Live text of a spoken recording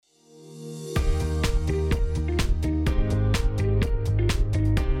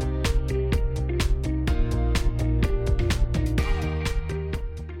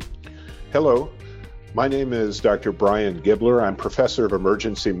Hello, my name is Dr. Brian Gibler. I'm professor of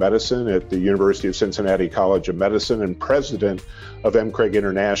emergency medicine at the University of Cincinnati College of Medicine and president of MCREG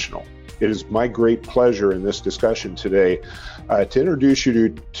International. It is my great pleasure in this discussion today to introduce you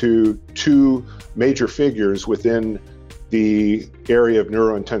to two major figures within the area of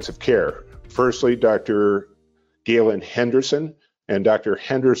neurointensive care. Firstly, Dr. Galen Henderson, and Dr.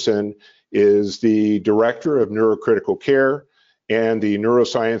 Henderson is the director of neurocritical care and the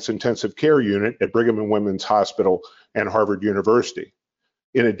neuroscience intensive care unit at Brigham and Women's Hospital and Harvard University.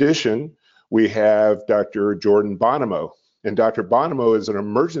 In addition, we have Dr. Jordan Bonomo, and Dr. Bonomo is an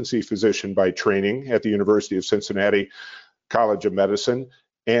emergency physician by training at the University of Cincinnati College of Medicine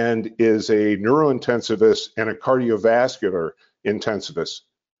and is a neurointensivist and a cardiovascular intensivist.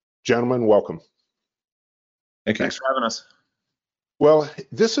 Gentlemen, welcome. Thanks for having us. Well,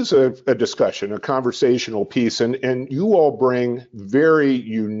 this is a discussion, a conversational piece, and you all bring very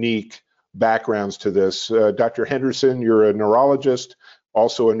unique backgrounds to this. Dr. Henderson, you're a neurologist,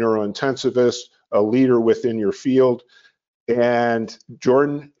 also a neurointensivist, a leader within your field. And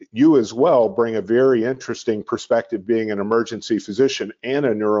Jordan, you as well bring a very interesting perspective being an emergency physician and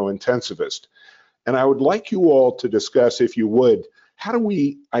a neurointensivist. And I would like you all to discuss, if you would, how do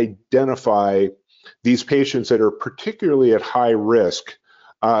we identify these patients that are particularly at high risk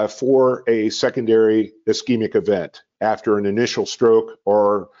for a secondary ischemic event after an initial stroke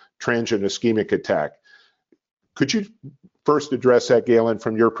or transient ischemic attack. Could you first address that, Galen,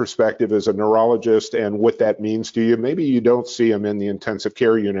 from your perspective as a neurologist and what that means to you? Maybe you don't see them in the intensive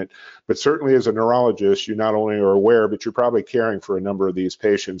care unit, but certainly as a neurologist, you not only are aware, but you're probably caring for a number of these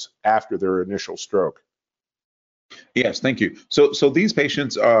patients after their initial stroke. Yes, thank you. So these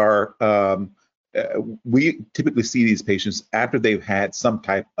patients are, we typically see these patients after they've had some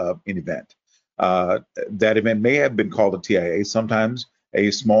type of an event. That event may have been called a TIA, sometimes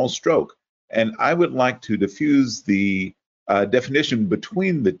a small stroke. And I would like to diffuse the definition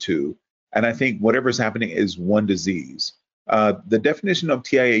between the two. And I think whatever's happening is one disease. The definition of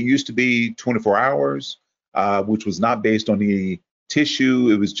TIA used to be 24 hours, which was not based on any tissue.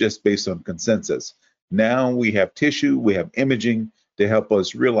 It was just based on consensus. Now we have tissue, we have imaging to help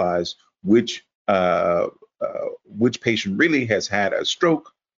us realize which patient really has had a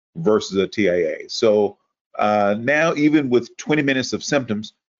stroke versus a TIA. So now, even with 20 minutes of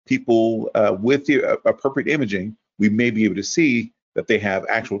symptoms, people with the appropriate imaging, we may be able to see that they have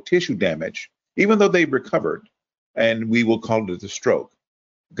actual tissue damage, even though they've recovered, and we will call it a stroke.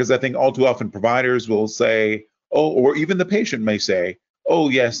 Because I think all too often providers will say, oh, or even the patient may say, oh,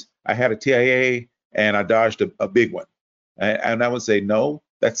 yes, I had a TIA and I dodged a big one. And I would say, no,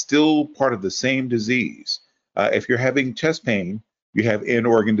 that's still part of the same disease. If you're having chest pain, you have end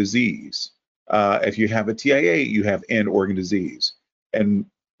organ disease. If you have a TIA, you have end organ disease. And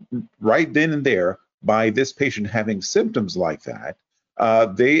right then and there, by this patient having symptoms like that,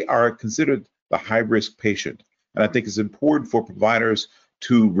 they are considered the high-risk patient. And I think it's important for providers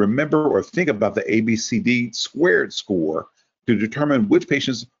to remember or think about the ABCD squared score to determine which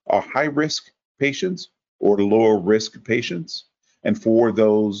patients are high-risk patients or lower-risk patients. And for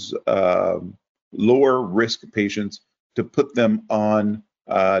those lower risk patients, to put them on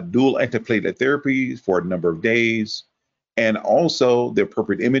dual antiplatelet therapy for a number of days, and also the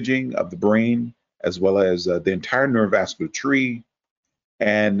appropriate imaging of the brain, as well as the entire neurovascular tree,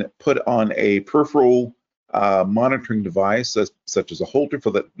 and put on a peripheral monitoring device, such as a Holter,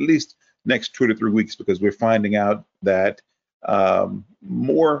 for at least next 2 to 3 weeks, because we're finding out that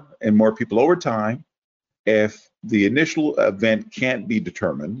more and more people over time, if the initial event can't be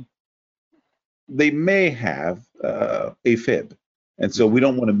determined, they may have AFib. And so we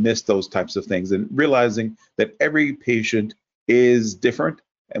don't want to miss those types of things, and realizing that every patient is different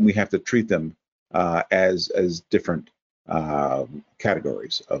and we have to treat them as different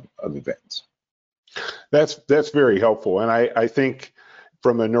categories of events. That's very helpful. And I think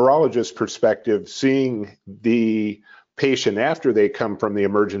from a neurologist perspective, seeing the patient after they come from the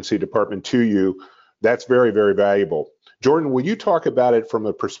emergency department to you, that's very, very valuable. Jordan, will you talk about it from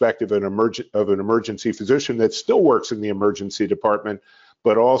a perspective of an emergency physician that still works in the emergency department,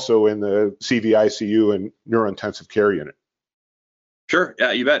 but also in the CVICU and neurointensive care unit? Sure,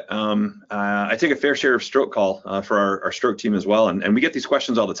 yeah, you bet. I take a fair share of stroke call for our stroke team as well, and we get these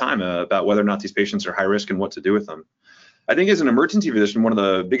questions all the time about whether or not these patients are high risk and what to do with them. I think as an emergency physician, one of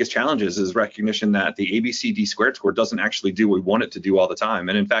the biggest challenges is recognition that the ABCD squared score doesn't actually do what we want it to do all the time.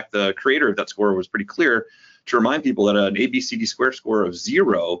 And in fact, the creator of that score was pretty clear to remind people that an ABCD squared score of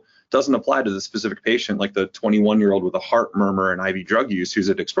 0 doesn't apply to the specific patient, like the 21-year-old with a heart murmur and IV drug use who's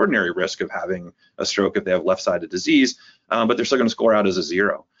at extraordinary risk of having a stroke if they have left-sided disease, but they're still going to score out as a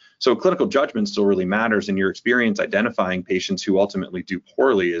 0. So clinical judgment still really matters, and your experience identifying patients who ultimately do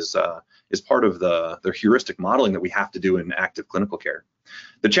poorly is part of the heuristic modeling that we have to do in active clinical care.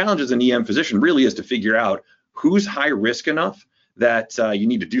 The challenge as an EM physician really is to figure out who's high risk enough that you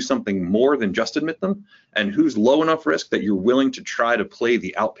need to do something more than just admit them, and who's low enough risk that you're willing to try to play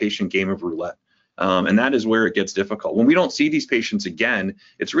the outpatient game of roulette. And that is where it gets difficult. When we don't see these patients again,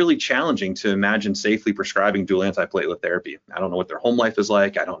 it's really challenging to imagine safely prescribing dual antiplatelet therapy. I don't know what their home life is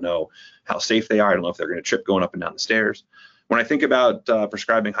like. I don't know how safe they are. I don't know if they're going to trip going up and down the stairs. When I think about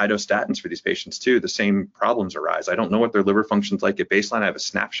prescribing high-dose statins for these patients too, the same problems arise. I don't know what their liver function's like at baseline. I have a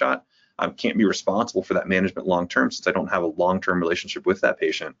snapshot. I can't be responsible for that management long-term since I don't have a long-term relationship with that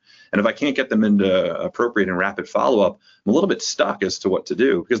patient. And if I can't get them into appropriate and rapid follow-up, I'm a little bit stuck as to what to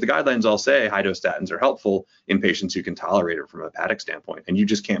do, because the guidelines all say high-dose statins are helpful in patients who can tolerate it from a hepatic standpoint, and you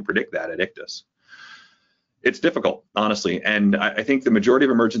just can't predict that at ictus. It's difficult, honestly, and I think the majority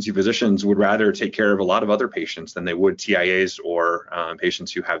of emergency physicians would rather take care of a lot of other patients than they would TIAs or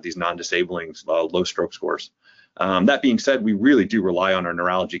patients who have these non-disabling low stroke scores. That being said, we really do rely on our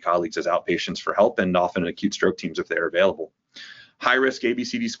neurology colleagues as outpatients for help, and often acute stroke teams if they're available. High-risk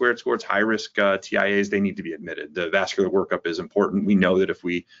ABCD squared scores, high-risk TIAs, they need to be admitted. The vascular workup is important. We know that if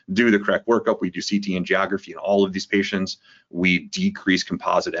we do the correct workup, we do CT angiography in all of these patients, we decrease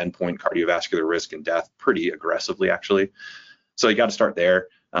composite endpoint cardiovascular risk and death pretty aggressively, actually. So you got to start there.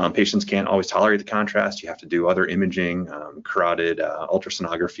 Patients can't always tolerate the contrast. You have to do other imaging, carotid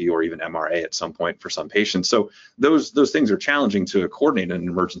ultrasonography, or even MRA at some point for some patients. So those things are challenging to coordinate in an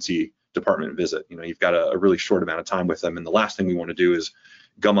emergency department visit. You know, you've got a really short amount of time with them, and the last thing we want to do is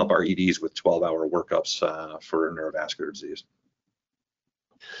gum up our EDs with 12-hour workups for neurovascular disease.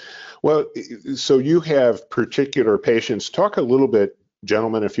 Well, so you have particular patients. Talk a little bit,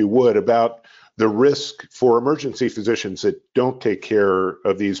 gentlemen, if you would, about the risk for emergency physicians that don't take care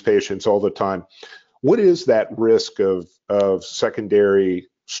of these patients all the time. What is that risk of secondary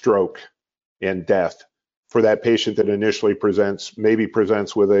stroke and death for that patient that initially maybe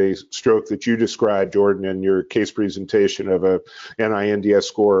presents with a stroke that you described, Jordan, in your case presentation of a NINDS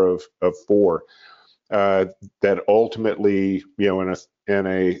score of 4, that ultimately, you know, in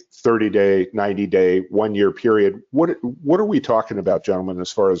a 30-day, 90-day, 1-year period, what are we talking about, gentlemen,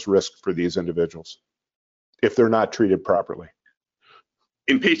 as far as risk for these individuals if they're not treated properly?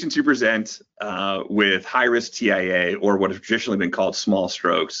 In patients who present with high-risk TIA, or what have traditionally been called small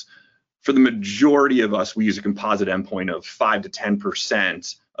strokes, for the majority of us, we use a composite endpoint of 5 to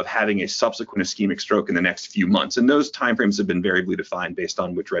 10% of having a subsequent ischemic stroke in the next few months. And those timeframes have been variably defined based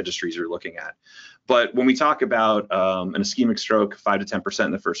on which registries you're looking at. But when we talk about an ischemic stroke, 5 to 10%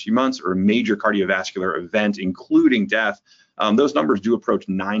 in the first few months, or a major cardiovascular event, including death, those numbers do approach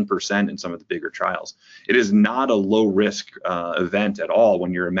 9% in some of the bigger trials. It is not a low risk event at all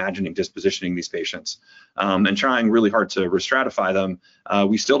when you're imagining dispositioning these patients and trying really hard to restratify them.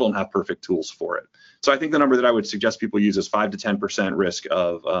 We still don't have perfect tools for it. So I think the number that I would suggest people use is 5 to 10% risk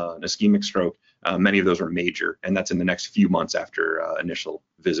of an ischemic stroke. Many of those are major, and that's in the next few months after initial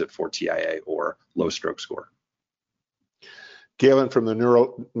visit for TIA or low stroke score. Galen, from the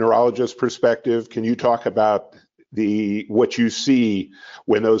neurologist perspective, can you talk about what you see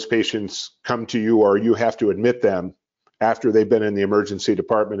when those patients come to you, or you have to admit them after they've been in the emergency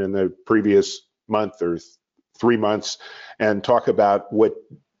department in the previous month or 3 months, and talk about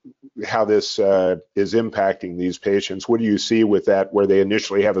how this is impacting these patients? What do you see with that, where they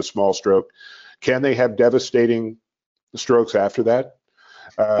initially have a small stroke? Can they have devastating strokes after that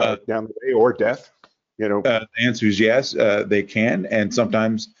down the way, or death? You know, the answer is yes, they can, and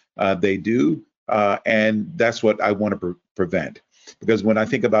sometimes they do. And that's what I want to prevent. Because when I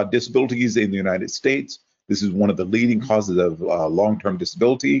think about disabilities in the United States, this is one of the leading causes of long-term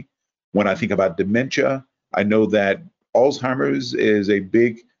disability. When I think about dementia, I know that Alzheimer's is a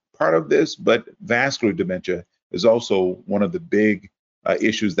big part of this, but vascular dementia is also one of the big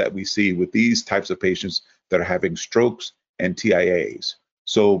issues that we see with these types of patients that are having strokes and TIAs.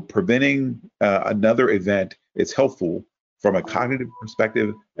 So preventing another event is helpful from a cognitive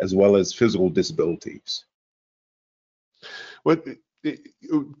perspective as well as physical disabilities.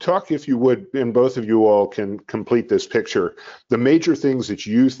 Talk, if you would, and both of you all can complete this picture, the major things that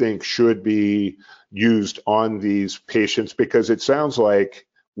you think should be used on these patients, because it sounds like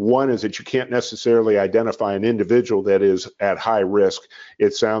one is that you can't necessarily identify an individual that is at high risk.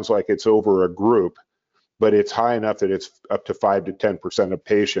 It sounds like it's over a group, but it's high enough that it's up to 5 to 10% of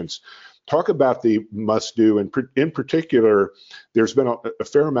patients. Talk about the must-do, and in particular, there's been a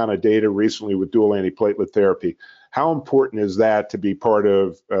fair amount of data recently with dual antiplatelet therapy. How important is that to be part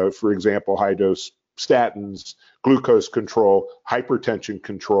of, for example, high-dose statins, glucose control, hypertension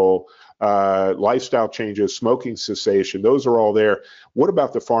control, lifestyle changes, smoking cessation, those are all there. What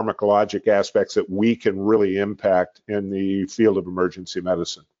about the pharmacologic aspects that we can really impact in the field of emergency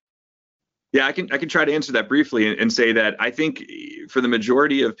medicine? Yeah, I can try to answer that briefly and say that I think for the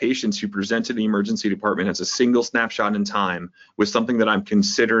majority of patients who present to the emergency department as a single snapshot in time with something that I'm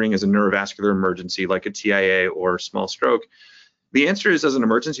considering as a neurovascular emergency like a TIA or small stroke, the answer is, as an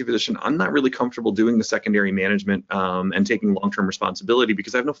emergency physician, I'm not really comfortable doing the secondary management and taking long-term responsibility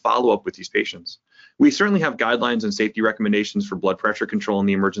because I have no follow-up with these patients. We certainly have guidelines and safety recommendations for blood pressure control in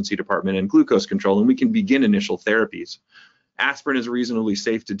the emergency department and glucose control, and we can begin initial therapies. Aspirin is reasonably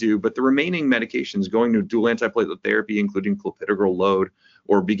safe to do, but the remaining medications, going to dual antiplatelet therapy, including clopidogrel load,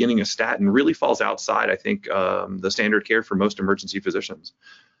 or beginning a statin, really falls outside, I think, the standard care for most emergency physicians.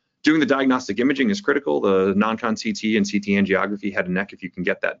 Doing the diagnostic imaging is critical. The non-con CT and CT angiography head and neck, if you can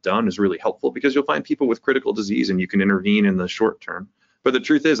get that done, is really helpful because you'll find people with critical disease and you can intervene in the short term. But the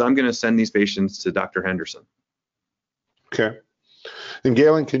truth is, I'm going to send these patients to Dr. Henderson. Okay. And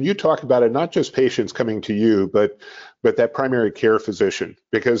Galen, can you talk about it, not just patients coming to you, but that primary care physician?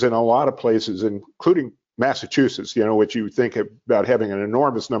 Because in a lot of places, including Massachusetts, which you think about having an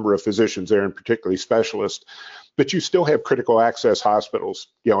enormous number of physicians there, and particularly specialists, but you still have critical access hospitals,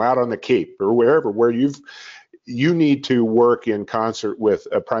 out on the Cape or wherever, where you need to work in concert with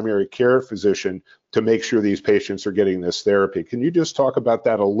a primary care physician to make sure these patients are getting this therapy. Can you just talk about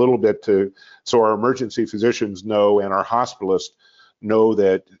that a little bit so our emergency physicians know and our hospitalists know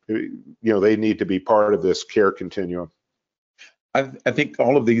that they need to be part of this care continuum? I think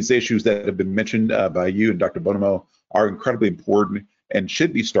all of these issues that have been mentioned by you and Dr. Bonomo are incredibly important and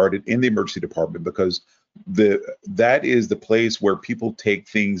should be started in the emergency department, because that is the place where people take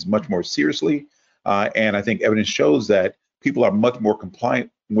things much more seriously. And I think evidence shows that people are much more compliant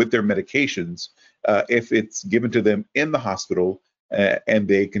with their medications if it's given to them in the hospital and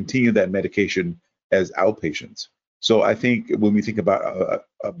they continue that medication as outpatients. So I think when we think about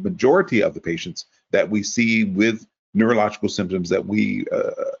a majority of the patients that we see with neurological symptoms that we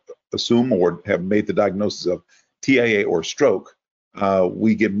assume or have made the diagnosis of TIA or stroke,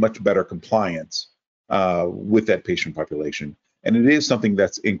 we get much better compliance with that patient population. And it is something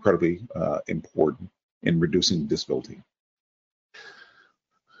that's incredibly important in reducing disability.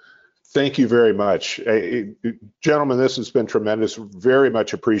 Thank you very much. Gentlemen, this has been tremendous. Very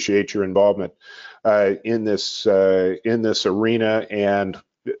much appreciate your involvement in this arena and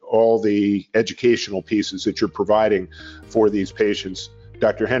all the educational pieces that you're providing for these patients.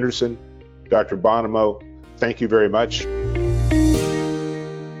 Dr. Henderson, Dr. Bonomo, thank you very much.